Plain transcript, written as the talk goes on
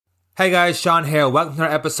Hey guys, Sean here. Welcome to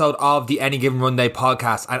another episode of the Any Given Run Day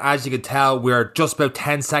podcast. And as you can tell, we're just about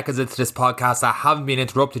 10 seconds into this podcast. I haven't been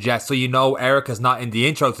interrupted yet, so you know Erica's not in the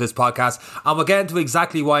intro to this podcast. And we'll get into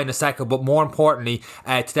exactly why in a second. But more importantly,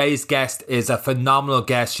 today's guest is a phenomenal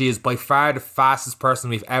guest. She is by far the fastest person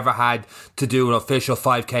we've ever had to do an official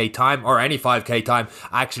 5k time, or any 5k time.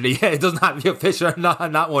 Actually, it doesn't have to be official or not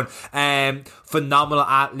on that one. Phenomenal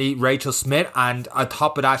athlete, Rachael Smyth. And on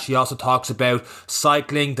top of that, she also talks about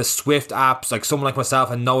cycling, the Zwift apps. Like someone like myself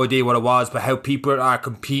had no idea what it was, but how people are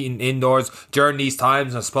competing indoors during these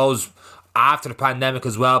times, and I suppose after the pandemic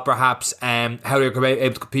as well, perhaps, how they're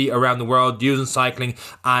able to compete around the world using cycling,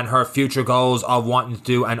 and her future goals of wanting to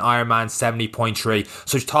do an Ironman 70.3.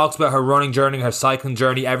 So she talks about her running journey, her cycling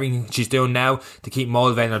journey, everything she's doing now to keep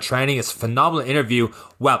motivating her training. It's a phenomenal interview.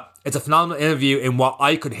 Well, it's a phenomenal interview in what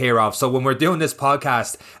I could hear of. So when we're doing this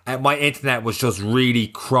podcast, my internet was just really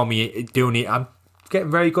crummy doing it. I'm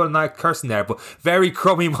getting very good at not cursing there, but very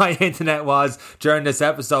crummy my internet was during this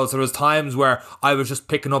episode. So there was times where I was just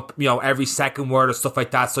picking up, every second word or stuff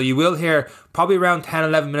like that. So you will hear probably around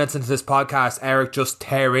 10-11 minutes into this podcast, Eric just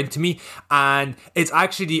tear into me, and it's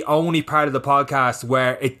actually the only part of the podcast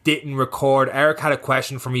where it didn't record. Eric had a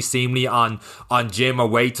question for me seemingly on gym or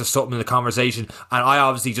weights or something in the conversation, and I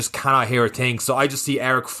obviously just cannot hear a thing. So I just see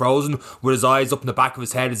Eric frozen with his eyes up in the back of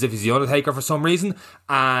his head as if he's the Undertaker for some reason,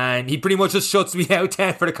 and he pretty much just shuts me out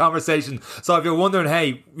then for the conversation. So if you're wondering,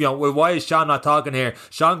 hey, why is Sean not talking here?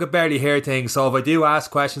 Sean could barely hear things. So if I do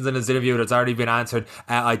ask questions in this interview that's already been answered,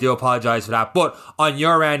 I do apologise for that. But on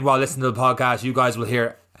your end, while listening to the podcast, you guys will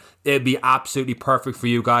hear it'll be absolutely perfect for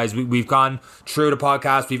you guys. We've gone through the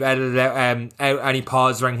podcast. We've edited out any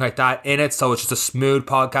pause or anything like that in it. So it's just a smooth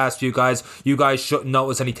podcast for you guys. You guys shouldn't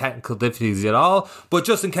notice any technical difficulties at all. But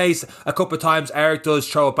just in case, a couple of times Eric does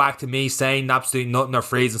throw it back to me saying absolutely nothing or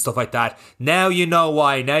freeze and stuff like that. Now you know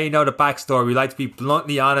why. Now you know the backstory. We like to be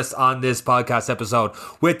bluntly honest on this podcast episode.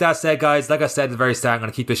 With that said, guys, like I said at the very start, I'm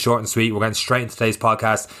going to keep this short and sweet. We're going straight into today's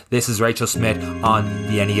podcast. This is Rachael Smyth on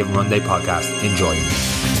the Any Given Run Day podcast. Enjoy.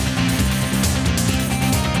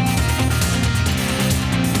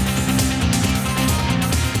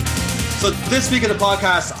 So this week of the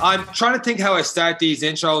podcast, I'm trying to think how I start these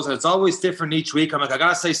intros, and it's always different each week. I'm like, I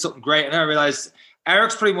gotta say something great, and then I realized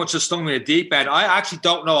Eric's pretty much just stung me in the deep end. I actually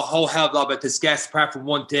don't know a whole hell of a lot about this guest, apart from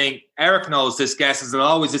one thing. Eric knows this guest, as it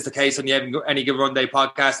always is the case on the Any Given Run Day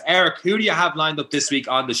podcast. Eric, who do you have lined up this week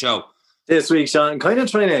on the show? This week, Sean, I'm kind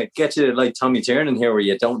of trying to get you like Tommy Tiernan here, where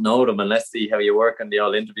you don't know them, and let's see how you work on the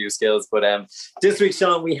all interview skills. But this week,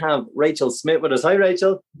 Sean, we have Rachael Smyth with us. Hi,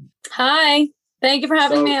 Rachael. Hi. Thank you for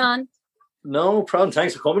having me on. No problem.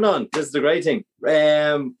 Thanks for coming on. This is the great thing.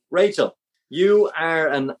 Rachael, you are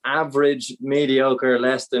an average, mediocre,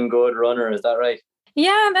 less than good runner. Is that right?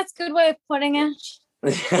 Yeah, that's a good way of putting it.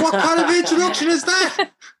 What kind of introduction is that?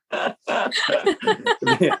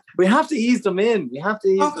 We have to ease them in.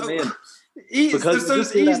 Because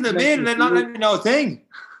there's easing them in and then not letting me know a thing.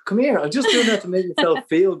 Come here, I'm just doing that to make myself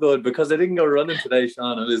feel good, because I didn't go running today,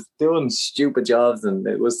 Sean. I was doing stupid jobs and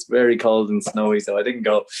it was very cold and snowy, so I didn't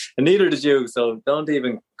go. And neither did you, so don't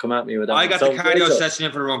even come at me with that. I got the cardio session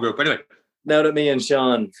in for the run group. Anyway. Now that me and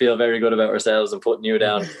Sean feel very good about ourselves and putting you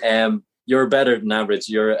down, you're better than average.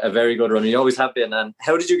 You're a very good runner. You always have been. And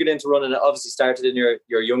how did you get into running? It obviously started in your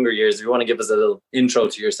younger years. If you want to give us a little intro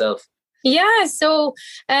to yourself. Yeah, so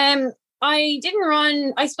I didn't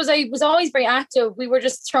run. I suppose I was always very active. We were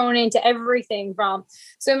just thrown into everything from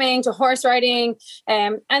swimming to horse riding.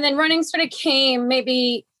 And then running sort of came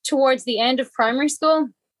maybe towards the end of primary school.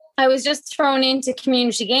 I was just thrown into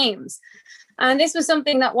community games. And this was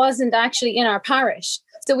something that wasn't actually in our parish.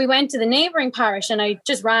 So we went to the neighbouring parish and I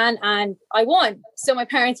just ran and I won. So my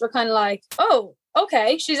parents were kind of like, oh,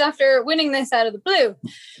 okay, she's after winning this out of the blue.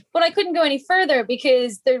 But I couldn't go any further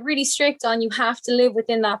because they're really strict on you have to live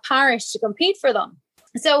within that parish to compete for them.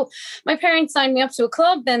 So my parents signed me up to a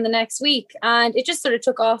club then the next week, and it just sort of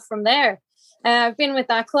took off from there. I've been with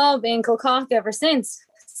that club in Kilcock ever since.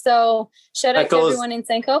 So shout out to everyone in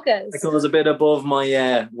St. Cocos. That goes a bit above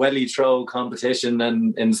my welly throw competition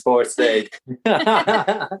and in sports day.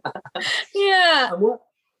 Yeah. And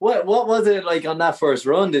what was it like on that first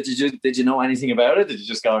run? Did you know anything about it? Did you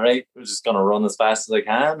just go, right, we're just going to run as fast as I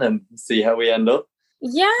can and see how we end up?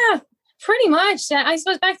 Yeah, pretty much. I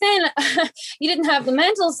suppose back then you didn't have the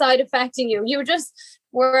mental side affecting you. You were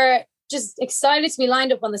just excited to be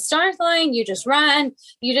lined up on the start line. You just ran.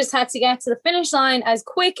 You just had to get to the finish line as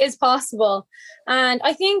quick as possible. And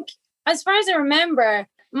I think, as far as I remember,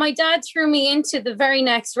 my dad threw me into the very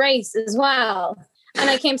next race as well. And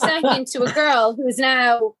I came second to a girl who's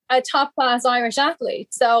now a top class Irish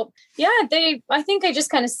athlete. So yeah, I think I just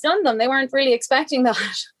kind of stunned them. They weren't really expecting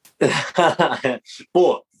that.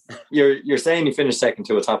 But you're saying you finished second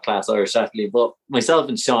to a top class Irish athlete, but myself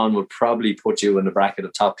and Sean would probably put you in the bracket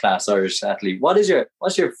of top class Irish athlete. What's your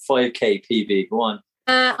 5K PB? Go on.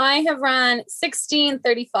 I have ran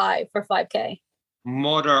 16:35 for 5K.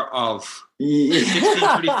 Mother of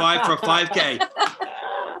 16:35 for 5K.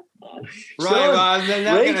 Right, well, I'm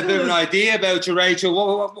getting a bit of an idea about you, Rachel.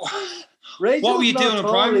 What were you doing in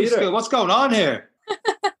primary school? What's going on here?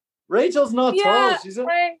 Rachel's not tall.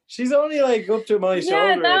 She's only like up to my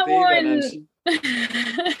shoulder. That one.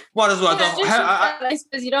 What is what? I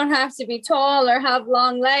suppose you don't have to be tall or have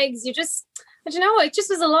long legs. You just, I don't know. It just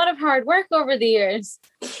was a lot of hard work over the years.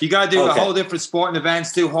 You got to do a whole different sporting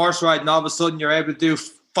events, do horse riding. All of a sudden, you're able to do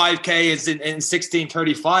 5K is in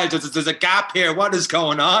 16:35. There's a gap here. What is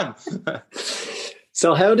going on?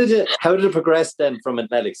 So how did it progress then from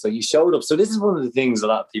athletics? So you showed up. So this is one of the things a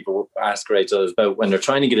lot of people ask Rachel about when they're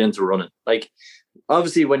trying to get into running. Like,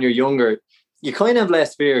 obviously, when you're younger, you kind of have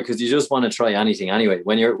less fear because you just want to try anything anyway.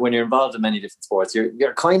 When you're involved in many different sports,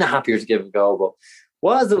 you're kind of happier to give it a go. But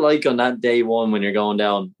what is it like on that day one when you're going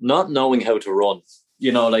down, not knowing how to run?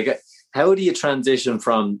 You know, like, how do you transition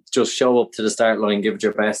from just show up to the start line, give it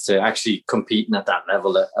your best, to actually competing at that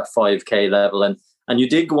level, a 5K level? And you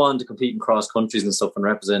did go on to compete in cross countries and stuff and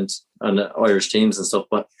represent Irish teams and stuff.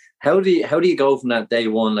 But how do you go from that day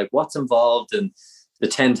one? Like, what's involved in the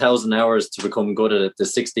 10,000 hours to become good at it, the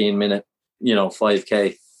 16-minute,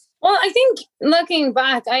 5K? Well, I think looking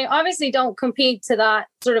back, I obviously don't compete to that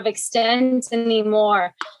sort of extent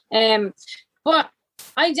anymore. But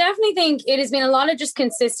I definitely think it has been a lot of just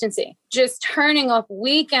consistency, just turning up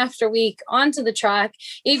week after week onto the track,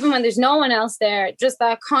 even when there's no one else there, just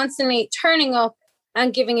that constantly turning up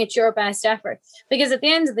and giving it your best effort. Because at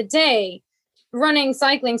the end of the day, running,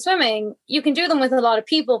 cycling, swimming, you can do them with a lot of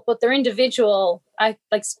people, but they're individual,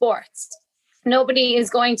 like sports. Nobody is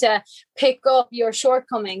going to pick up your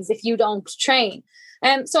shortcomings if you don't train.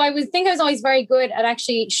 So I would think I was always very good at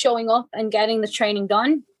actually showing up and getting the training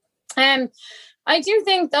done. I do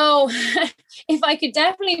think, though, if I could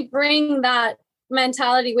definitely bring that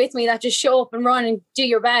mentality with me, that just show up and run and do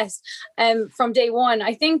your best from day one,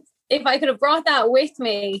 I think if I could have brought that with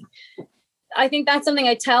me, I think that's something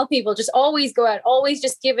I tell people. Just always go out, always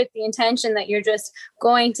just give it the intention that you're just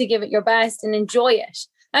going to give it your best and enjoy it.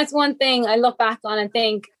 That's one thing I look back on and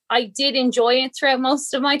think I did enjoy it throughout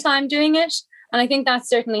most of my time doing it. And I think that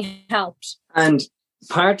certainly helped. And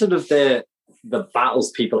part of the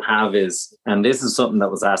battles people have is, and this is something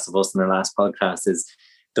that was asked of us in our last podcast, is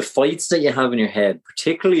the fights that you have in your head,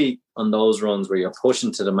 particularly on those runs where you're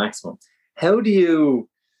pushing to the maximum. How do you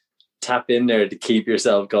tap in there to keep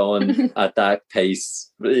yourself going at that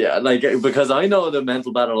pace? Yeah, like, because I know the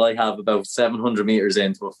mental battle I have about 700 meters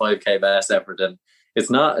into a 5K best effort, and it's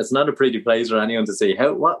not a pretty place for anyone to see.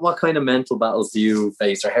 What kind of mental battles do you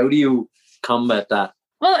face, or how do you combat that?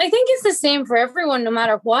 Well, I think it's the same for everyone, no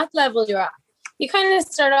matter what level you're at. You kind of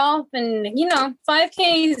start off and,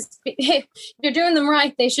 5Ks, if you're doing them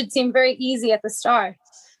right, they should seem very easy at the start.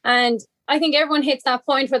 And I think everyone hits that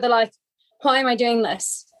point where they're like, why am I doing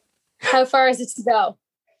this? How far is it to go?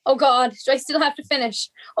 Oh God, do I still have to finish?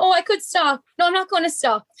 Oh, I could stop. No, I'm not going to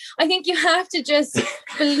stop. I think you have to just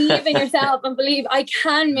believe in yourself and believe I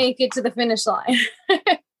can make it to the finish line.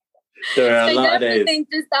 There are a lot of days. I think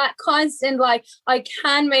just that constant, like, I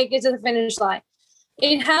can make it to the finish line.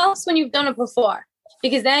 It helps when you've done it before,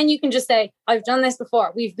 because then you can just say, I've done this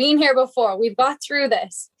before. We've been here before. We've got through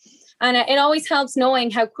this. And it always helps knowing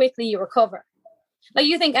how quickly you recover. Like,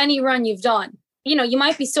 you think any run you've done, you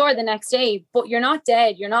might be sore the next day, but you're not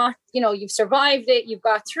dead. You're not, you've survived it. You've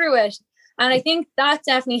got through it. And I think that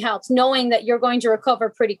definitely helps, knowing that you're going to recover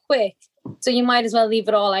pretty quick. So you might as well leave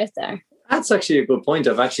it all out there. That's actually a good point.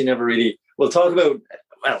 I've actually never really,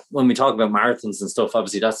 when we talk about marathons and stuff,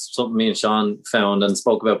 obviously that's something me and Sean found and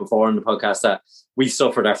spoke about before in the podcast, that we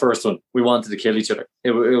suffered our first one. We wanted to kill each other.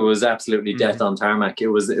 It was absolutely death on tarmac. It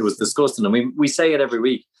was disgusting. And we say it every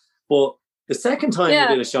week. But the second time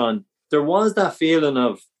we did it, Sean, there was that feeling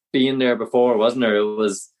of being there before, wasn't there? It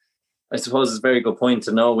was, I suppose it's a very good point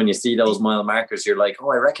to know when you see those mile markers, you're like,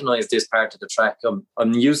 oh, I recognize this part of the track.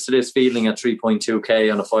 I'm used to this feeling at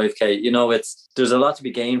 3.2K on a 5K. There's a lot to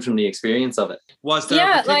be gained from the experience of it. Was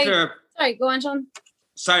there a particular... Sorry, go on, Sean.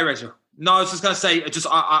 Sorry, Rachel. No, I was just going to say, just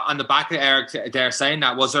on the back of Eric there saying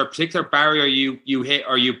that, was there a particular barrier you hit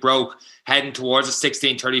or you broke heading towards a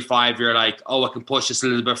 16:35? You're like, oh, I can push this a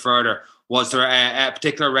little bit further. Was there a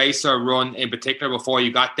particular race or run in particular before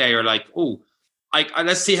you got there? You're like, oh,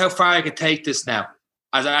 let's see how far I can take this now.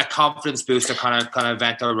 as a confidence booster kind of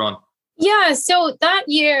event or run? Yeah, so that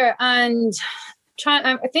year, and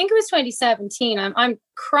I think it was 2017. I'm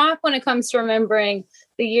crap when it comes to remembering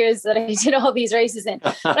the years that I did all these races in.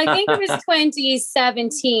 But I think it was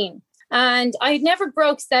 2017. And I had never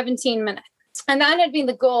broke 17 minutes. And that had been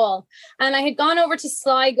the goal. And I had gone over to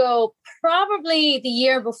Sligo probably the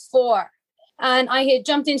year before. And I had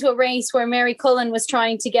jumped into a race where Mary Cullen was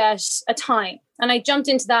trying to get a time. And I jumped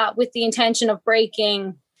into that with the intention of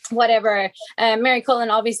breaking whatever. Mary Cullen,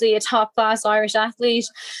 obviously a top class Irish athlete,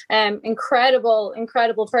 incredible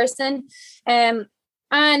person. And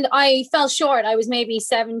I fell short. I was maybe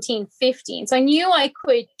 17, 15. So I knew I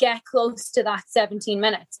could get close to that 17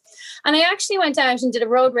 minutes. And I actually went out and did a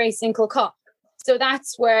road race in Kilcock. So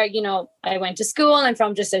that's where, I went to school. I'm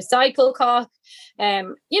from just outside Kilcock.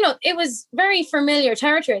 It was very familiar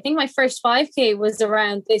territory. I think my first 5K was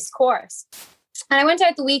around this course. And I went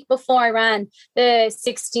out the week before I ran the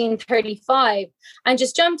 16:35 and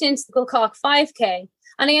just jumped into the Kilcock 5K.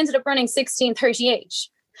 And I ended up running 16:38.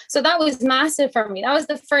 So that was massive for me. That was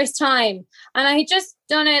the first time. And I had just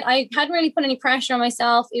done it. I hadn't really put any pressure on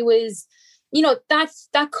myself. It was,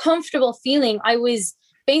 that comfortable feeling. I was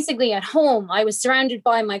basically at home. I was surrounded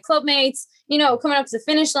by my club mates, coming up to the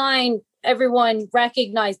finish line. Everyone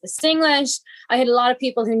recognized the singlet. I had a lot of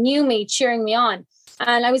people who knew me cheering me on.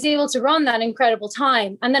 And I was able to run that incredible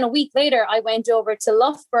time. And then a week later, I went over to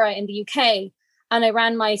Loughborough in the UK and I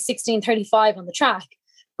ran my 16:35 on the track.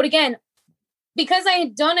 But again, because I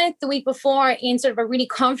had done it the week before in sort of a really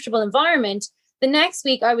comfortable environment, the next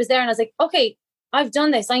week I was there and I was like, okay, I've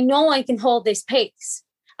done this. I know I can hold this pace.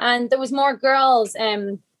 And there was more girls.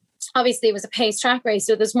 Obviously, it was a pace track race,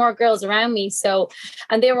 so there's more girls around me. So,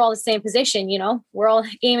 and they were all the same position, we're all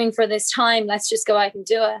aiming for this time. Let's just go out and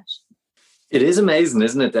do it. It is amazing,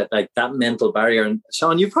 isn't it? That mental barrier. And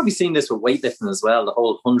Sean, you've probably seen this with weightlifting as well, the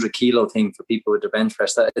whole 100 kilo thing for people with their bench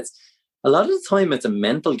press. That it's a lot of the time it's a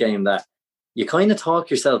mental game that you kind of talk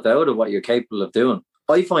yourself out of what you're capable of doing.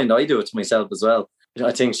 I find I do it to myself as well.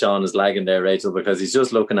 I think Sean is lagging there, Rachel, because he's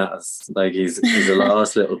just looking at us like he's a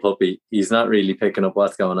lost little puppy. He's not really picking up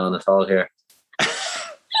what's going on at all here.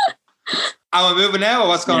 Am I moving now or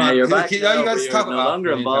what's going on? You're back. You guys talk no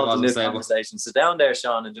longer involved in this conversation. Sit down there,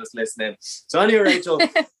 Sean, and just listen in. So anyway, Rachel,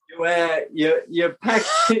 you packed.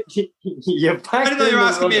 I didn't know you were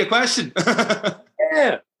asking me a question.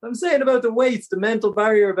 Yeah, I'm saying about the weights, the mental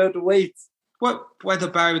barrier about the weights. What? Why the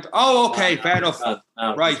barrier? Oh, okay, fair enough.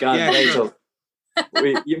 Right, yeah, Rachel.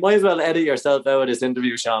 You might as well edit yourself out of this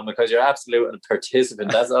interview, Sean, because you're absolutely a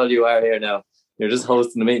participant. That's all you are here now. You're just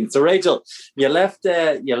hosting the meeting. So, Rachel, you left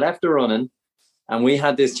the running, and we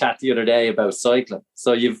had this chat the other day about cycling.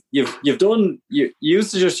 So you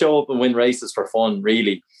used to just show up and win races for fun,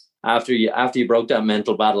 really. After you broke that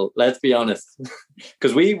mental battle, let's be honest,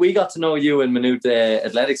 because we got to know you in Maynooth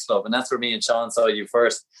Athletics Club, and that's where me and Sean saw you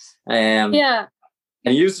first. Yeah.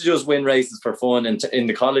 And you used to just win races for fun in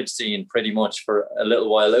the college scene pretty much for a little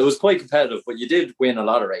while. It was quite competitive, but you did win a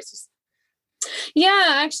lot of races. Yeah,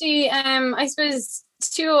 actually, I suppose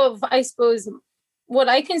what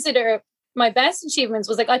I consider my best achievements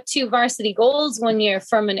was I got 2 varsity golds one year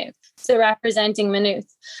for Maynooth, so representing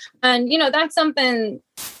Maynooth. And, that's something,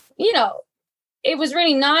 it was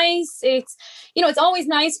really nice. It's, it's always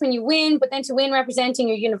nice when you win, but then to win representing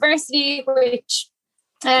your university, which,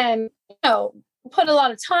 put a lot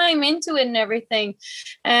of time into it and everything.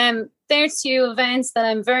 They're 2 events that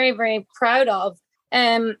I'm very, very proud of.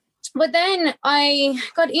 But then I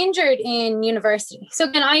got injured in university. So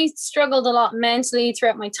again, I struggled a lot mentally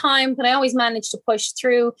throughout my time, but I always managed to push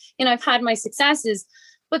through. I've had my successes.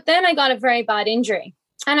 But then I got a very bad injury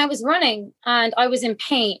and I was running and I was in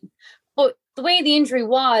pain. But the way the injury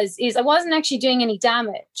is I wasn't actually doing any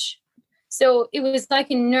damage. So it was like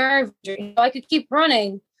a nerve injury. I could keep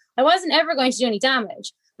running. I wasn't ever going to do any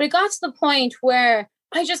damage. But it got to the point where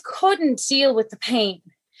I just couldn't deal with the pain.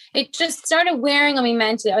 It just started wearing on me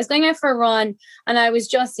mentally. I was going out for a run and I was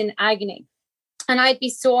just in agony. And I'd be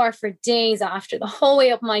sore for days after, the whole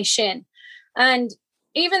way up my shin. And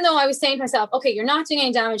even though I was saying to myself, okay, you're not doing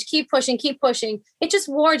any damage, keep pushing, it just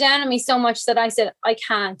wore down on me so much that I said, I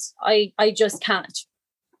can't. I just can't.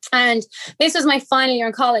 And this was my final year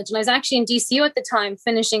in college. And I was actually in DCU at the time,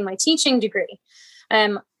 finishing my teaching degree.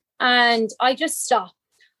 And I just stopped.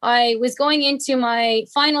 I was going into my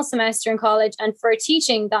final semester in college, and for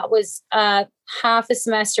teaching, that was half a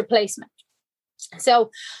semester placement. So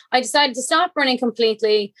I decided to stop running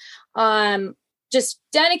completely, just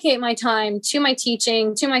dedicate my time to my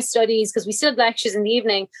teaching, to my studies, because we still had lectures in the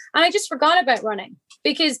evening. And I just forgot about running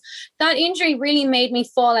because that injury really made me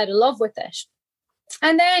fall out of love with it.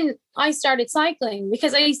 And then I started cycling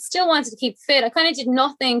because I still wanted to keep fit. I kind of did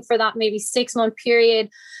nothing for that maybe 6-month period.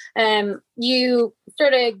 You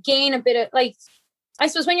sort of gain a bit of, like, I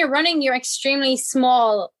suppose when you're running, you're extremely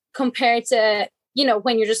small compared to, you know,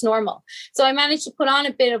 when you're just normal. So I managed to put on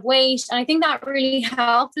a bit of weight. And I think that really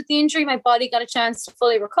helped with the injury. My body got a chance to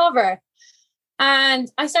fully recover.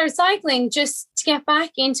 And I started cycling just to get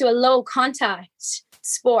back into a low contact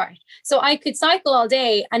sport. So I could cycle all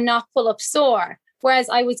day and not pull up sore. Whereas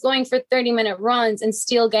I was going for 30-minute runs and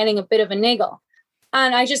still getting a bit of a niggle.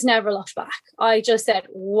 And I just never looked back. I just said,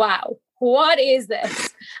 wow, what is this?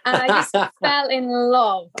 And I just fell in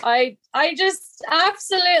love. I just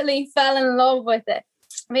absolutely fell in love with it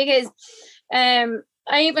because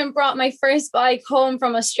I even brought my first bike home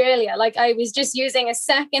from Australia. Like, I was just using a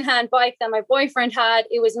secondhand bike that my boyfriend had.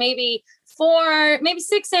 It was maybe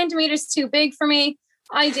 6 centimeters too big for me.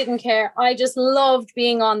 I didn't care. I just loved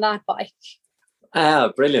being on that bike.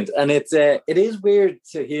 Ah, brilliant. And it is weird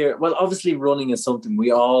to hear. Well, obviously running is something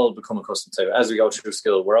we all become accustomed to as we go through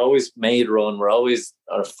school. We're always made run. We're always,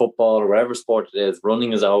 or football or whatever sport it is,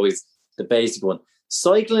 running is always the basic one.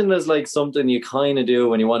 Cycling is like something you kind of do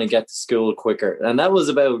when you want to get to school quicker. And that was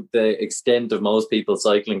about the extent of most people's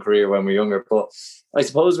cycling career when we're younger. But I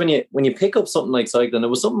suppose when you pick up something like cycling, it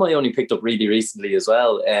was something I only picked up really recently as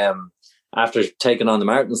well. After taking on the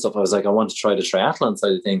marathon stuff, I was like, I want to try the triathlon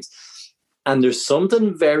side of things. And there's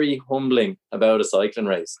something very humbling about a cycling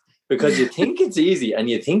race because you think it's easy and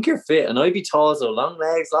you think you're fit. And I'd be tall, so long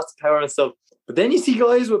legs, lots of power and stuff. But then you see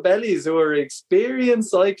guys with bellies who are experienced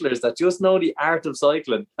cyclists that just know the art of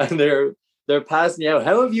cycling and they're passing you out.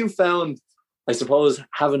 How have you found, I suppose,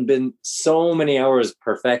 having been so many hours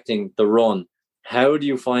perfecting the run, how do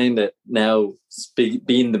you find it now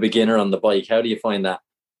being the beginner on the bike? How do you find that?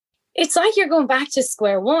 It's like you're going back to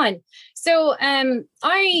square one. So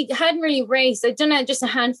I hadn't really raced. I'd done just a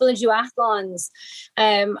handful of duathlons.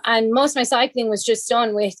 And most of my cycling was just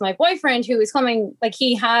done with my boyfriend, who was coming, like,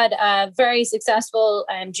 he had a very successful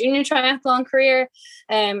junior triathlon career.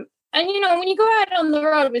 And, you know, when you go out on the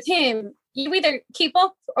road with him, you either keep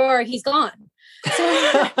up or he's gone. So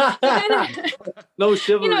no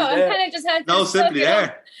chivalry, you know, there. I kind of just had to No sympathy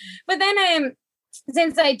there. But then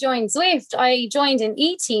since I joined Zwift, I joined an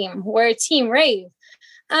E-team. We're a team rave.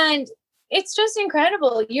 And it's just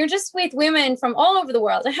incredible. You're just with women from all over the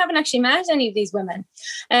world. I haven't actually met any of these women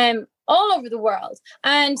all over the world.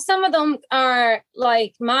 And some of them are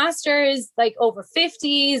like masters, like over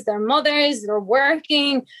 50s, they're mothers, they're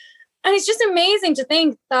working. And it's just amazing to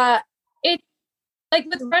think that like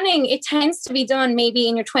with running, it tends to be done maybe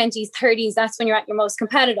in your 20s, 30s. That's when you're at your most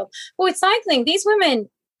competitive. But with cycling, these women,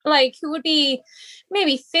 like, who would be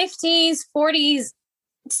maybe 50s, 40s,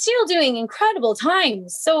 still doing incredible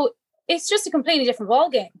times. So it's just a completely different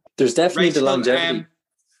ballgame. There's definitely Rachel, the longevity.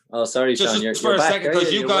 Oh, sorry, just, Sean. You're for a back, second,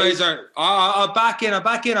 because you guys are. I'm back in.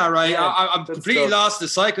 All right. Yeah, I'm completely lost the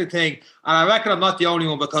cycling thing, and I reckon I'm not the only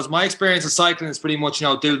one because my experience of cycling is pretty much, you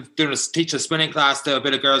know, teach a spinning class to a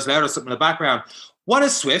bit of girls loud or something in the background. What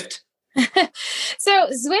is Zwift? So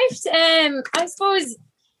Zwift, I suppose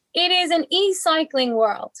it is an e-cycling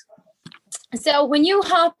world. So when you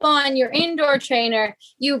hop on your indoor trainer,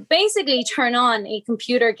 you basically turn on a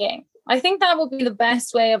computer game. I think that would be the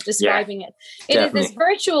best way of describing it. It definitely is this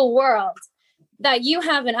virtual world that you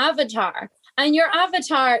have an avatar, and your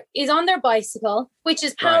avatar is on their bicycle, which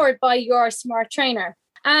is powered by your smart trainer.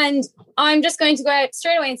 And I'm just going to go out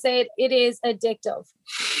straight away and say it is addictive.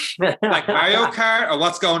 Like Mario Kart, or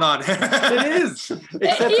what's going on? It is.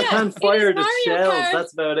 Except you can't fire the shells. Kart,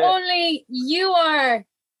 that's about it. Only you are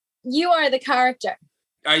the character.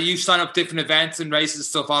 You sign up different events and races and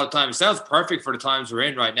stuff all the time. It sounds perfect for the times we're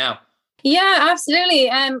in right now. Yeah, absolutely.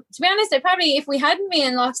 To be honest, I probably, if we hadn't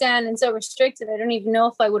been in lockdown and so restricted, I don't even know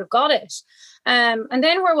if I would have got it. And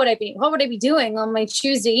then where would I be? What would I be doing on my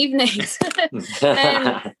Tuesday evenings?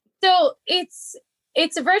 So it's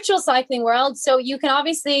a virtual cycling world. So you can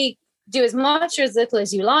obviously do as much or as little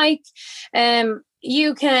as you like.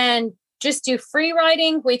 You can just do free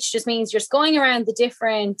riding, which just means you're just going around the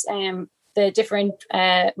different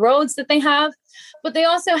roads that they have. But they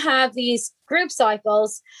also have these group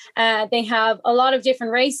cycles. They have a lot of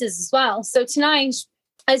different races as well. So tonight,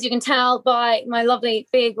 as you can tell by my lovely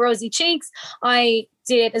big rosy cheeks, I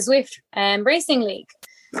did a Zwift racing league.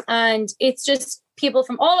 And it's just people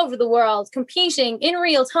from all over the world competing in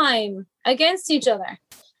real time against each other.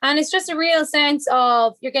 And it's just a real sense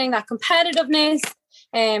of you're getting that competitiveness.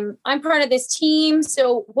 I'm part of this team.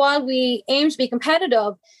 So while we aim to be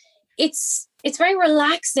competitive, it's very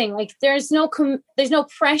relaxing. Like there's no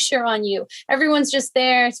pressure on you. Everyone's just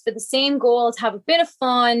there for the same goal, to have a bit of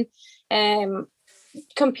fun.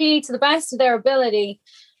 compete to the best of their ability.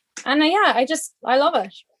 And I love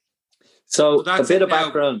it. So a bit of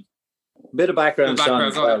background, Sean,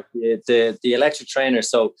 as well. The electric trainer.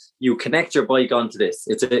 So you connect your bike onto this.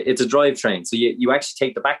 It's a drivetrain. So you actually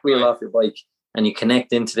take the back wheel off your bike and you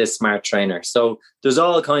connect into this smart trainer. So there's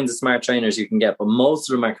all kinds of smart trainers you can get, but most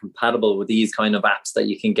of them are compatible with these kind of apps that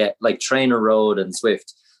you can get, like Trainer Road and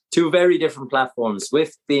Zwift. Two very different platforms.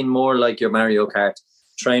 Zwift being more like your Mario Kart,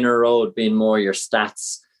 Trainer Road being more your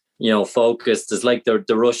stats, focused. It's like the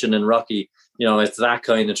Russian and Rocky. It's that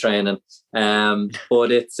kind of training.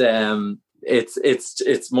 But it's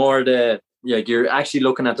more you're actually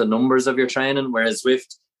looking at the numbers of your training, whereas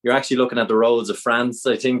Zwift, you're actually looking at the roads of France.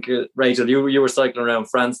 I think, Rachel, you were cycling around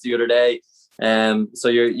France the other day. So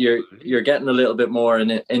you're getting a little bit more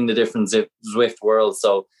in the different Zwift world.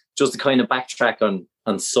 So just to kind of backtrack on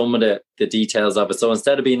some of the details of it. So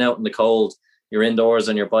instead of being out in the cold, you're indoors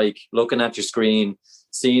on your bike, looking at your screen,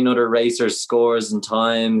 seeing other racers' scores and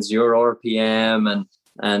times, your RPM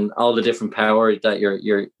and all the different power that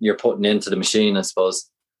you're putting into the machine, I suppose.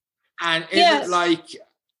 And is it like,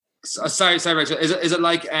 sorry, Rachel, is it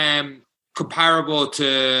like comparable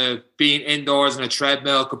to being indoors on a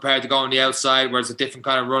treadmill compared to going on the outside, where it's a different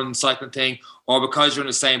kind of running, cycling thing, or because you're on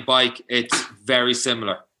the same bike, it's very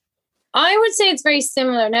similar? I would say it's very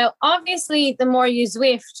similar. Now, obviously, the more you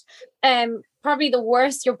Zwift, probably the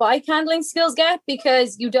worse your bike handling skills get,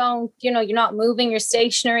 because you don't, you're not moving, you're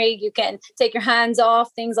stationary, you can take your hands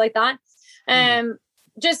off, things like that.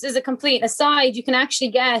 Just as a complete aside, you can actually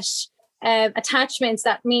get attachments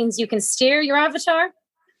that means you can steer your avatar,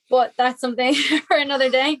 but that's something for another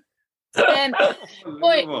day. But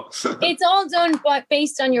it's all done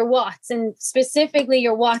based on your watts, and specifically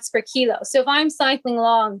your watts per kilo. So if I'm cycling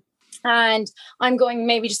along and I'm going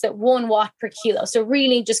maybe just at 1 watt per kilo, so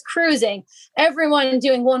really just cruising, everyone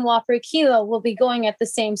doing 1 watt per kilo will be going at the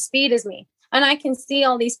same speed as me. And I can see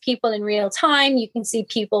all these people in real time. You can see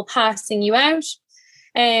people passing you out.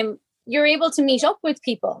 You're able to meet up with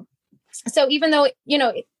people. So even though,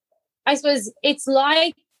 I suppose it's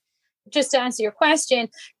like, just to answer your question,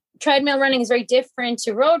 treadmill running is very different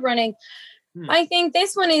to road running. I think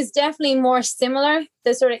this one is definitely more similar,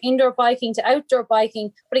 the sort of indoor biking to outdoor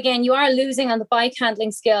biking. But again, you are losing on the bike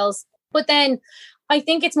handling skills. But then I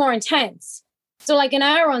think it's more intense. So like an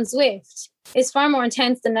hour on Zwift is far more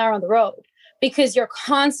intense than an hour on the road, because you're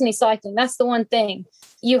constantly cycling. That's the one thing.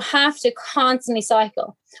 You have to constantly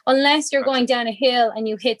cycle. Unless you're going down a hill and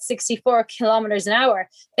you hit 64 kilometers an hour,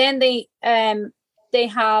 then they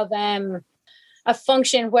have a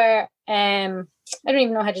function where I don't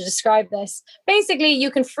even know how to describe this. Basically,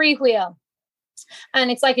 you can freewheel,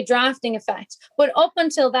 and it's like a drafting effect. But up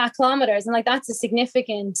until that kilometers, and like that's a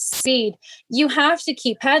significant speed, you have to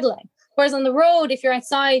keep pedaling. Whereas on the road, if you're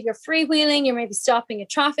outside, you're freewheeling, you're maybe stopping at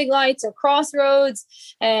traffic lights or crossroads,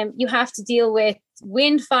 you have to deal with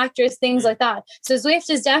wind factors, things like that. So Zwift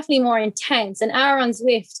is definitely more intense. An hour on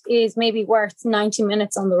Zwift is maybe worth 90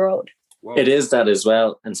 minutes on the road. Whoa. It is that as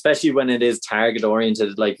well, and especially when it is target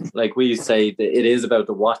oriented, like we say, it is about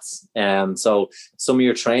the watts. So some of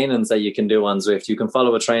your trainings that you can do on Zwift, you can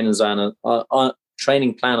follow a training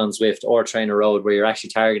plan on Zwift or Trainer Road, where you're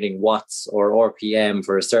actually targeting watts or RPM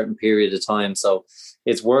for a certain period of time. So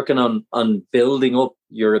it's working on building up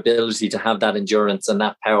your ability to have that endurance and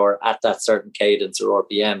that power at that certain cadence or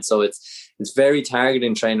RPM. So it's very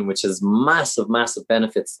targeting training, which has massive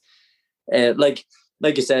benefits.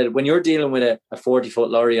 Like you said, when you're dealing with a 40-foot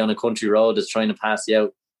lorry on a country road that's trying to pass you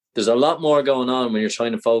out, there's a lot more going on when you're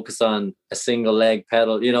trying to focus on a single leg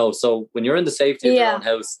pedal, So when you're in the safety of your own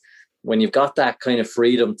house, when you've got that kind of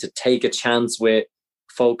freedom to take a chance with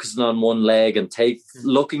focusing on one leg and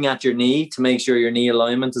looking at your knee to make sure your knee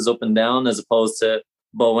alignment is up and down as opposed to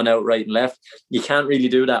bowing out right and left, you can't really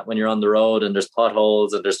do that when you're on the road and there's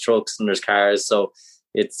potholes and there's trucks and there's cars. So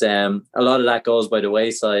it's a lot of that goes by the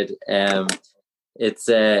wayside. So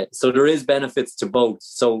there is benefits to both.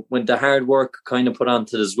 So when the hard work kind of put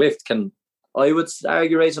onto the Zwift I would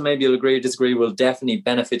argue, Rachel, maybe you'll agree or disagree, will definitely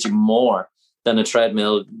benefit you more than a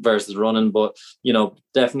treadmill versus running, but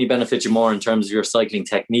definitely benefit you more in terms of your cycling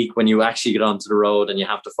technique when you actually get onto the road and you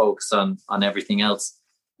have to focus on everything else.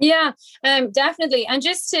 Yeah, definitely. And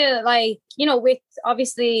just to with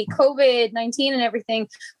obviously COVID-19 and everything,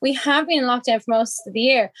 we have been in lockdown for most of the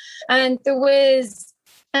year, and there was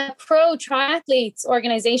a pro triathletes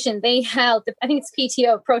organization. They held, I think it's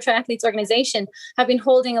PTO, Pro Triathletes Organization, have been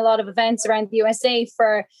holding a lot of events around the USA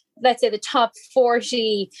for, let's say, the top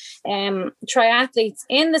 40 triathletes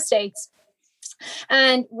in the States.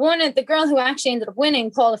 And the girl who actually ended up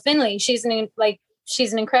winning, Paula Finley, she's an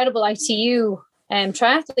incredible ITU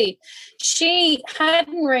triathlete. She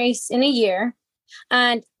hadn't raced in a year,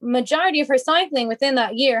 and majority of her cycling within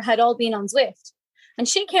that year had all been on Zwift. And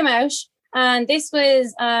she came out, and this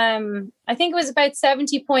was, I think it was about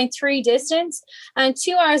 70.3 distance, and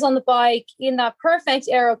 2 hours on the bike in that perfect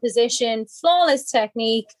aero position, flawless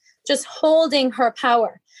technique, just holding her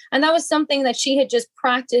power. And that was something that she had just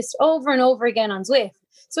practiced over and over again on Zwift.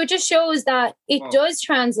 So it just shows that it does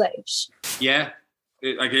translate. Yeah.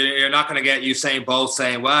 Like, you're not going to get Usain Bolt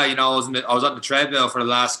saying, well, you know, I was on the treadmill for the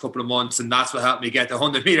last couple of months and that's what helped me get the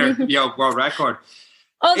 100 meter world record.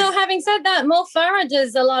 Although having said that, Mo Farah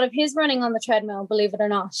does a lot of his running on the treadmill, believe it or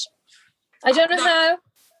not. I don't know how.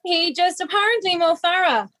 He just apparently Mo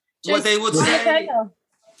Farah. What they would say,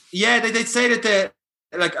 they'd say that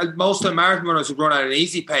most of the marathon runners would run at an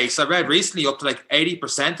easy pace. I read recently up to like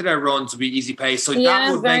 80% of their runs would be easy pace. So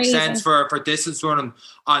that would make sense for distance running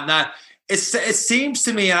on that. It seems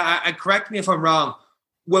to me, and correct me if I'm wrong,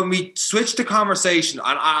 when we switched the conversation,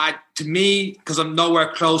 and to me, because I'm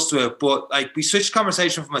nowhere close to it, but like we switched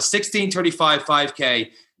conversation from a 16:35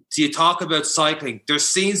 5K to you talk about cycling, there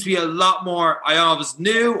seems to be a lot more, I don't know if it's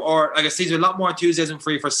new or like it seems to be a lot more enthusiasm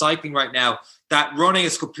for cycling right now. That running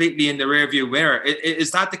is completely in the rearview mirror.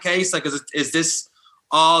 Is that the case? Like, is this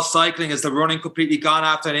all cycling? Is the running completely gone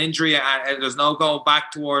after an injury and there's no going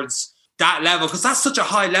back towards that level? Because that's such a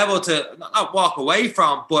high level to not walk away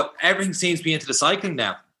from, but everything seems to be into the cycling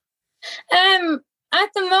now.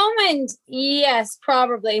 At the moment, yes,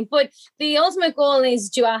 probably. But the ultimate goal is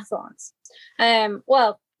duathlons.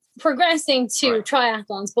 Progressing to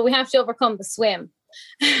triathlons, but we have to overcome the swim.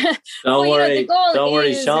 Don't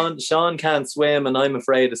worry. Sean can't swim, and I'm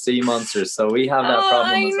afraid of sea monsters, so we have that problem.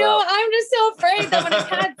 I know. Well. I'm just so afraid that when I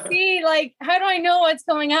can't see, like, how do I know what's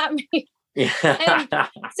coming at me?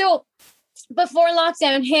 So before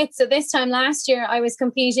lockdown hit, so this time last year, I was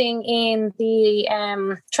competing in the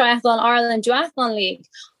Triathlon Ireland Duathlon League.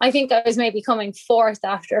 I think I was maybe coming fourth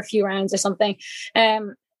after a few rounds or something.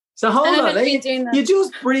 So hold on, you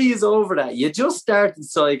just breeze over that. You just started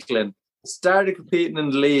cycling, started competing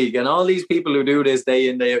in the league, and all these people who do this day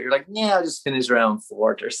in, day out, you're like, yeah, I'll just finish around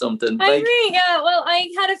fourth or something. I agree, yeah. Well,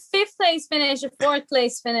 I had a 5th place finish, a 4th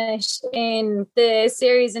place finish in the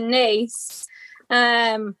series in Nice.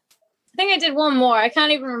 I think I did one more. I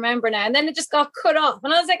can't even remember now. And then it just got cut off.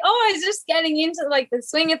 And I was like, I was just getting into like the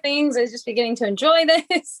swing of things. I was just beginning to enjoy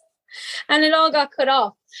this. And it all got cut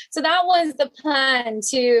off. So that was the plan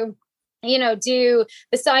to, do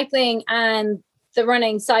the cycling and the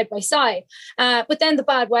running side by side. But then the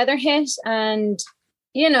bad weather hit and,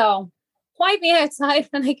 why be outside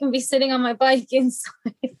when I can be sitting on my bike inside?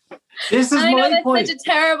 This is my point. I know that's such a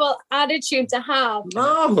terrible attitude to have.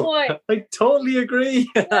 No, I totally agree.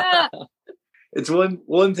 Yeah. It's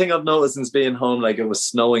one thing I've noticed since being home. Like, it was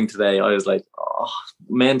snowing today. I was like,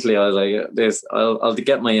 mentally, I was like, I'll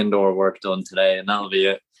get my indoor work done today, and that'll be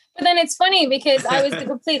it. But then it's funny because I was the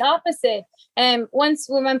complete opposite. Once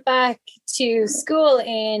we went back to school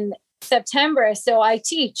in September, so I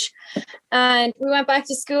teach, and we went back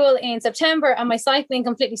to school in September, and my cycling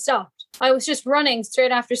completely stopped. I was just running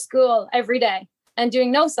straight after school every day and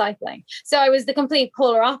doing no cycling. So I was the complete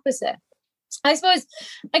polar opposite. I suppose,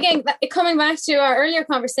 again, coming back to our earlier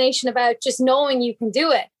conversation about just knowing you can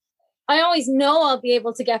do it, I always know I'll be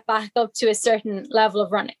able to get back up to a certain level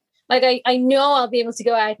of running. Like, I know I'll be able to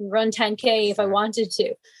go out and run 10K if I wanted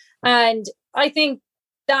to. And I think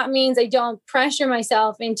that means I don't pressure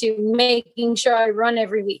myself into making sure I run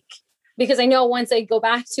every week, because I know once I go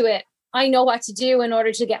back to it, I know what to do in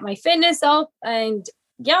order to get my fitness up. And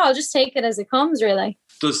I'll just take it as it comes, really.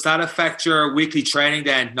 Does that affect your weekly training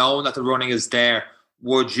then, knowing that the running is there?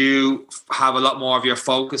 Would you have a lot more of your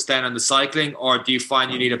focus then on the cycling, or do you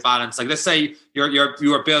find you need a balance? Like, let's say you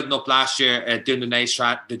were building up last year doing the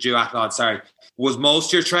duathlon, Was most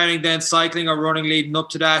of your training then cycling or running leading up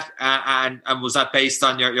to that? And was that based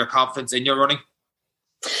on your confidence in your running?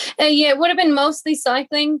 It would have been mostly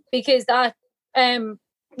cycling, because that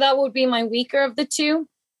would be my weaker of the two.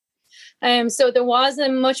 So there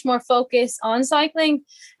wasn't much more focus on cycling.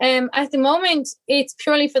 At the moment, it's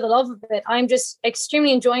purely for the love of it. I'm just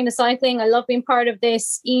extremely enjoying the cycling. I love being part of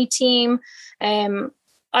this e-team.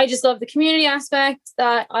 I just love the community aspect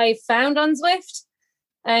that I found on Zwift.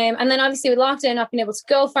 And then obviously with lockdown, not being able to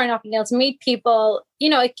go far, not being able to meet people,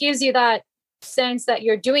 it gives you that sense that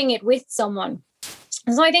you're doing it with someone.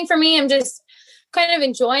 So I think for me, I'm just kind of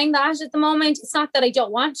enjoying that at the moment. It's not that I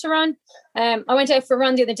don't want to run. I went out for a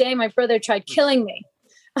run the other day. My brother tried killing me.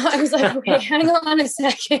 I was like, okay, hang on a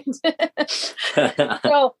second.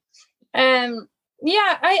 So,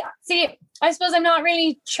 I see. I suppose I'm not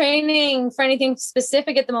really training for anything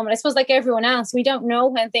specific at the moment. I suppose like everyone else, we don't know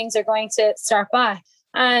when things are going to start back.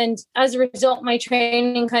 And as a result, my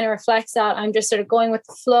training kind of reflects that. I'm just sort of going with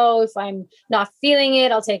the flow. If I'm not feeling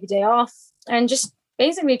it, I'll take a day off and just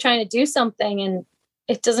basically trying to do something. And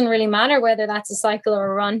it doesn't really matter whether that's a cycle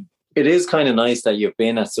or a run. It is kind of nice that you've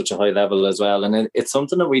been at such a high level as well. And it's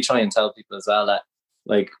something that we try and tell people as well, that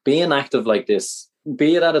like being active like this,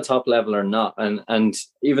 be it at a top level or not. And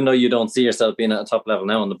even though you don't see yourself being at a top level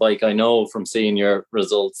now on the bike, I know from seeing your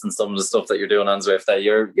results and some of the stuff that you're doing on Zwift that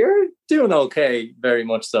you're doing okay, very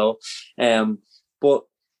much so. But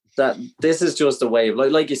that this is just a way,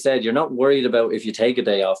 like you said, you're not worried about if you take a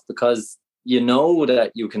day off, because you know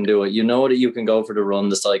that you can do it. You know that you can go for the run,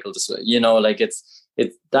 the cycle, like it's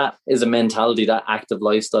that is a mentality. That active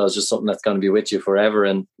lifestyle is just something that's going to be with you forever.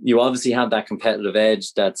 And you obviously have that competitive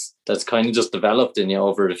edge that's kind of just developed in you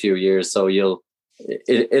over a few years. So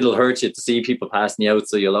it'll hurt you to see people passing you out.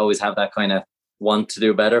 So you'll always have that kind of want to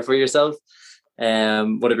do better for yourself. Would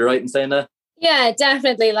I be right in saying that? Yeah,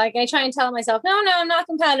 definitely. Like I try and tell myself, no, I'm not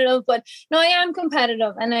competitive, but no, I am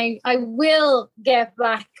competitive and I will get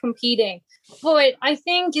back competing. But I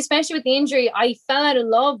think, especially with the injury, I fell out of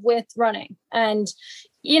love with running. And,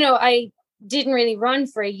 I didn't really run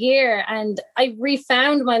for a year and I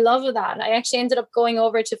refound my love of that. I actually ended up going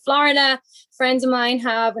over to Florida. Friends of mine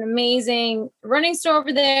have an amazing running store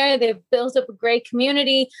over there. They've built up a great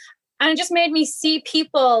community and it just made me see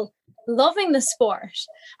people loving the sport.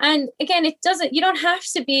 And again, you don't have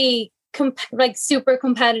to be super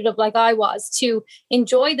competitive like I was to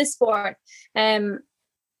enjoy the sport. And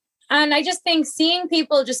I just think seeing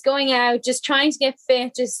people just going out, just trying to get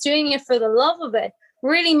fit, just doing it for the love of it,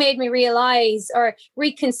 really made me realize or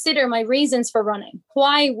reconsider my reasons for running.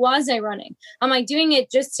 Why was I running? Am I doing it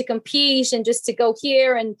just to compete and just to go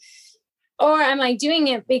here? Or am I doing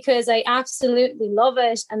it because I absolutely love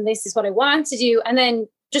it and this is what I want to do? And then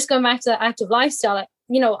just going back to the active lifestyle,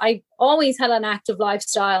 I always had an active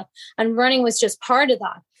lifestyle and running was just part of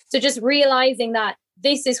that. So just realizing that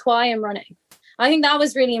this is why I'm running. I think that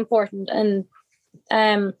was really important. And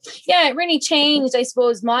it really changed, I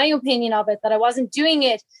suppose, my opinion of it, that I wasn't doing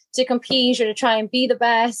it to compete or to try and be the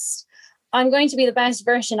best. I'm going to be the best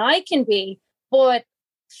version I can be. But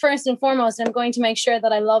first and foremost, I'm going to make sure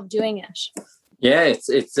that I love doing it. Yeah,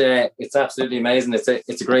 it's absolutely amazing.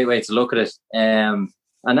 It's a great way to look at it. And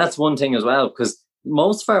that's one thing as well, because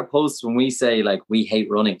most of our posts, when we say like we hate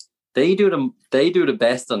running, they do the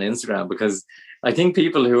best on Instagram, because I think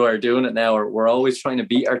people who are doing it now we're always trying to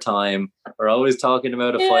beat our time. We're always talking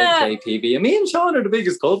about a 5K PB. And me and Sean are the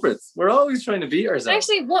biggest culprits. We're always trying to beat ourselves.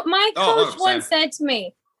 Actually, what my coach once said to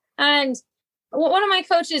me, and one of my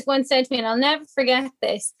coaches once said to me, and I'll never forget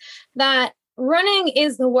this, that running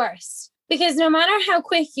is the worst, because no matter how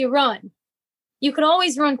quick you run, you could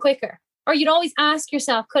always run quicker. Or you'd always ask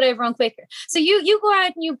yourself, could I have run quicker? So you go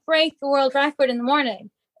out and you break the world record in the morning.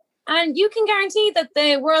 And you can guarantee that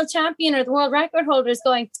the world champion or the world record holder is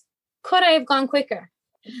going, could I have gone quicker?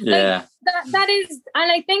 Yeah. Like, that is,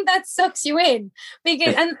 and I think that sucks you in,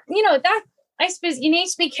 because, and that, I suppose you need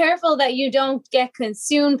to be careful that you don't get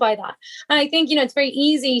consumed by that. And I think, it's very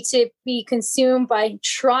easy to be consumed by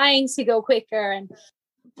trying to go quicker.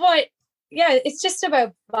 But yeah, it's just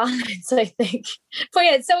about balance, I think. But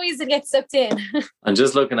yeah, it's so easy to get sucked in. I'm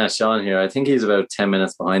just looking at Sean here. I think he's about 10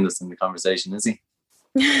 minutes behind us in the conversation, is he?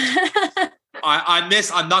 I'm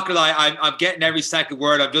not gonna lie, I'm getting every second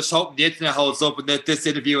word. I'm just hoping the internet holds up and that this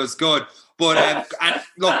interview is good. But and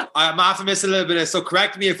look, I'm after missing a little bit of, so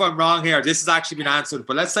correct me if I'm wrong here. This has actually been answered,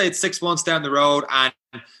 but let's say it's 6 months down the road and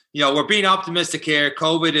we're being optimistic here.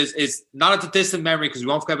 COVID is not a distant memory, because we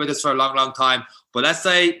won't forget about this for a long, long time. But let's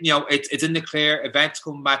say it's in the clear, events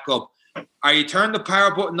coming back up. Are you turning the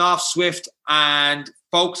power button off Zwift and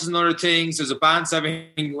focusing on other things? There's a balance,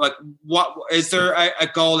 everything. Like, what is there a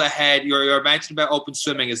goal ahead? You're mentioning about open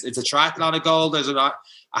swimming. Is a triathlon a goal? There's a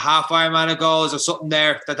half Ironman a goal? Is there something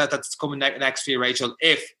there that's coming next for you, Rachael?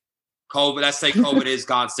 If COVID, let's say COVID is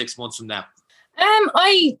gone 6 months from now.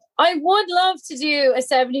 I would love to do a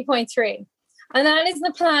 70.3, and that is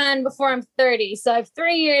the plan before I'm 30. So I have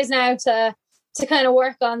 3 years now to kind of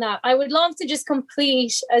work on that. I would love to just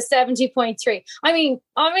complete a 70.3. I mean,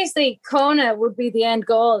 obviously Kona would be the end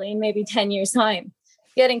goal in maybe 10 years time,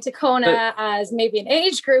 getting to Kona as maybe an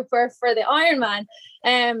age grouper for the Ironman.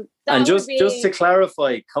 And just to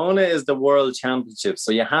clarify, Kona is the world championship.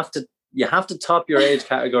 So you have to top your age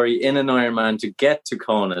category in an Ironman to get to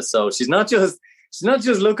Kona. So she's not just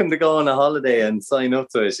looking to go on a holiday and sign up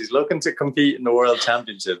to it. She's looking to compete in the world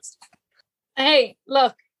championships. Hey,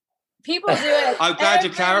 look, people do it. I'm glad you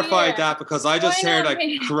every clarified year. that, because I just heard like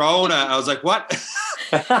me. Corona. I was like, what?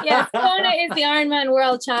 Yes, Kona is the Ironman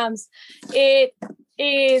World Champs. It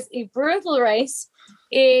is a brutal race.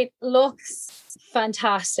 It looks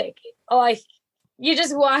fantastic. Like, you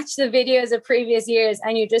just watch the videos of previous years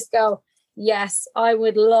and you just go, yes, I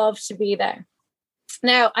would love to be there.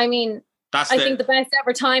 Now, I mean, I think the best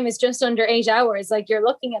ever time is just under 8 hours. Like, you're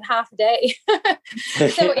looking at half a day.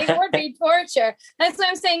 So it would be torture. That's what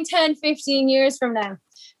I'm saying, 10, 15 years from now.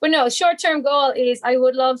 But no, short-term goal is I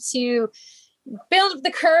would love to build up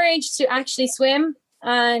the courage to actually swim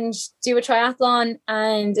and do a triathlon,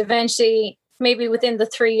 and eventually, maybe within the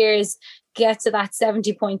 3 years, get to that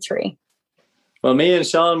 70.3. Well, me and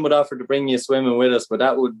Sean would offer to bring you swimming with us, but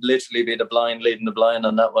that would literally be the blind leading the blind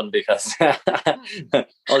on that one, because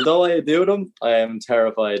although I do them, I am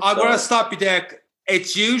terrified. I'm going to stop you there.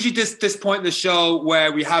 It's usually this point in the show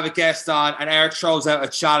where we have a guest on and Eric throws out a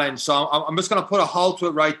challenge. So I'm just going to put a halt to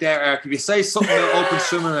it right there, Eric. If you say something about open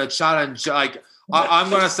swimming and a challenge, like, I'm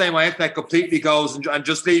going to say my internet completely goes and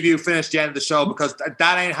just leave you finish the end of the show, because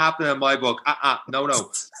that ain't happening in my book. No.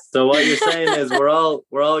 So what you're saying is we're all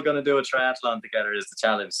going to do a triathlon together is the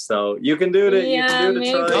challenge. So you can do the you can do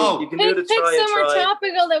the try. No. You can Pick do the try. somewhere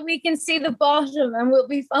topical that we can see the bottom, and we'll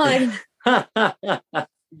be fine.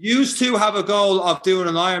 You two have a goal of doing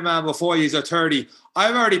an Ironman before you are 30.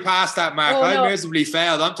 I've already passed that mark. I miserably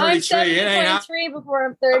failed. I'm 33. I'm It ain't happening before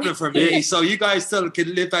I'm 30 for me. So you guys still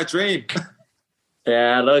can live that dream.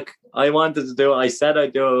 Yeah, look, I wanted to do it. I said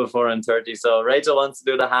I'd do it before I'm 30. So Rachel wants to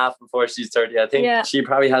do the half before she's 30. I think she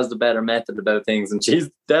probably has the better method about things, and she's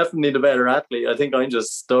definitely the better athlete. I think I'm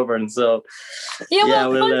just stubborn. So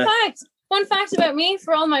fun fact about me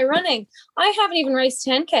for all my running, I haven't even raced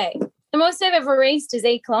 10K. The most I've ever raced is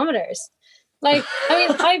 8 kilometers. Like, I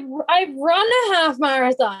mean, I've run a half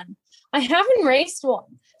marathon. I haven't raced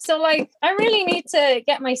one. So, like, I really need to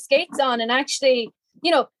get my skates on and actually,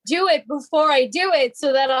 do it before I do it,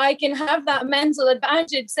 so that I can have that mental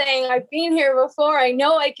advantage saying, I've been here before. I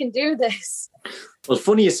know I can do this. Well,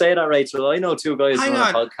 funny you say that, Rachel. I know 2 guys on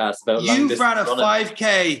a podcast about long distance ran a running.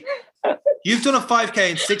 5K. You've done a 5K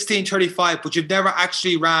in 16:35, but you've never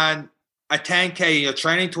actually ran a 10K and you're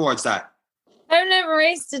training towards that. I've never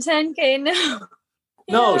raced a 10K, no.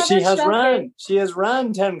 No, she has ran. She has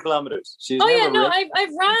ran 10 kilometers. I've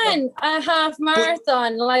ran a half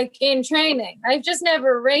marathon, like, in training. I've just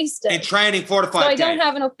never raced it. In training, 4 to 5K. So I don't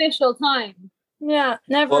have an official time. Yeah,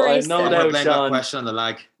 never raced it. I know that, Sean, question on the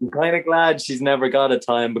lag. I'm kind of glad she's never got a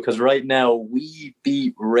time, because right now we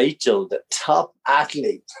beat Rachael, the top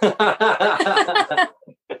athlete. Only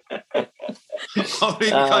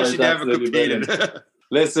because she never competed.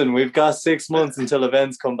 Listen, we've got 6 months until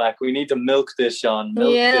events come back. We need to milk this, Sean.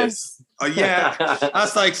 Milk this. Oh, yeah.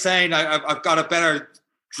 That's like saying I've got a better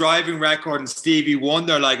driving record than Stevie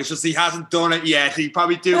Wonder. Like, it's just he hasn't done it yet. He'd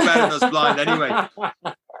probably do better than us blind anyway.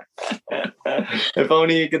 If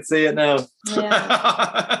only you could see it now.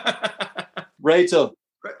 Yeah. Rachel,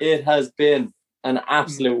 it has been an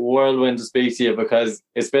absolute whirlwind to speak to you, because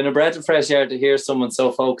it's been a breath of fresh air to hear someone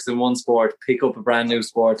so focused in one sport pick up a brand new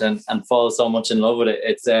sport and fall so much in love with it.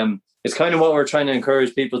 It's kind of what we're trying to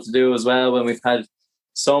encourage people to do as well, when we've had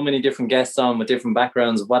so many different guests on with different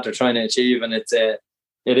backgrounds of what they're trying to achieve, and it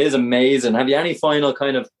is amazing. Have you any final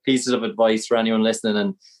kind of pieces of advice for anyone listening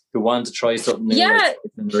and who want to try something new,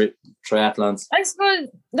 like triathlons? I suppose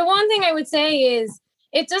the one thing I would say is,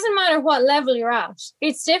 it doesn't matter what level you're at.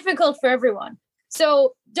 It's difficult for everyone.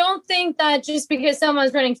 So don't think that just because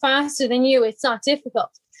someone's running faster than you, it's not difficult.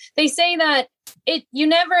 They say that it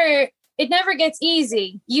never gets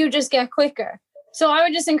easy. You just get quicker. So I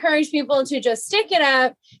would just encourage people to just stick it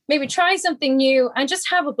out, maybe try something new and just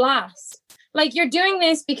have a blast. Like, you're doing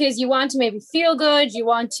this because you want to maybe feel good. You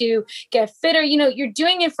want to get fitter. You're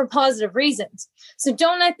doing it for positive reasons. So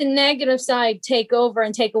don't let the negative side take over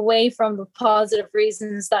and take away from the positive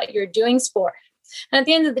reasons that you're doing sport. And at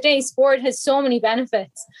the end of the day, sport has so many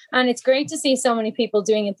benefits, and it's great to see so many people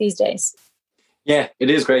doing it these days. Yeah, it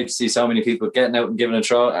is great to see so many people getting out and giving a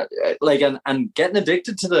try, and getting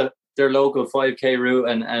addicted to their local 5K route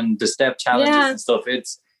and the step challenges and stuff.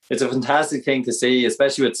 It's a fantastic thing to see,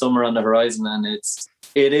 especially with summer on the horizon, and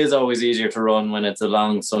it is always easier to run when it's a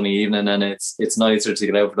long sunny evening, and it's nicer to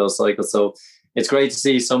get out for those cycles. So it's great to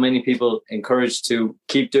see so many people encouraged to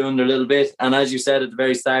keep doing their little bit. And as you said at the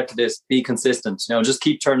very start of this, be consistent. Just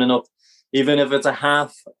keep turning up. Even if it's a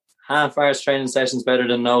half hour's training session is better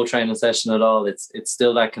than no training session at all. It's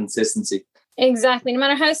still that consistency. Exactly. No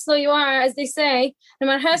matter how slow you are, as they say, no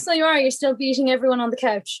matter how slow you are, you're still beating everyone on the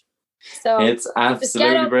couch. So it's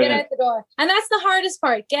absolutely just brilliant. get out the door. And that's the hardest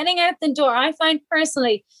part, getting out the door. I find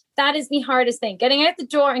personally That is the hardest thing. Getting out the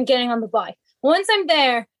door and getting on the bike. Once I'm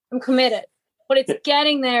there, I'm committed. But it's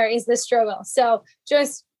getting there is the struggle. So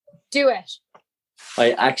just do it.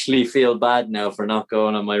 I actually feel bad now for not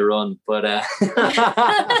going on my run, but I'm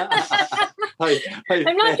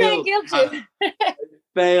not getting guilty. I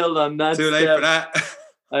failed on that. Too late for that.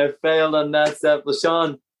 I failed on that step. Well,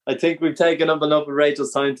 Sean, I think we've taken up enough of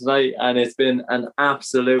Rachel's time tonight, and it's been an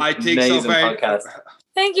absolute amazing podcast.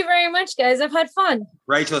 Thank you very much, guys. I've had fun.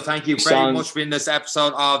 Rachel, thank you very much for being this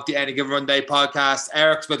episode of the Any Given Run Day podcast.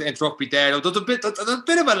 Eric's going to interrupt me there. There's a bit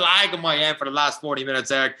of a lag on my end for the last 40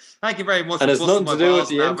 minutes, Eric. Thank you very much. And it's nothing to do with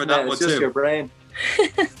the internet, it's just your brain.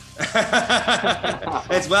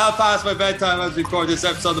 It's well past my bedtime as we record this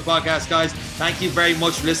episode of the podcast, guys. Thank you very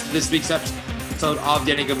much for listening to this week's episode of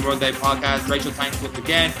the Any Given Run Day podcast. Rachael, thanks once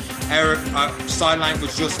again. Eric, sideline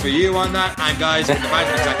was just for you on that. And guys,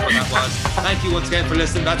 imagine exactly what that was. Thank you once again for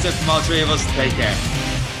listening. That's it from all three of us. Take care.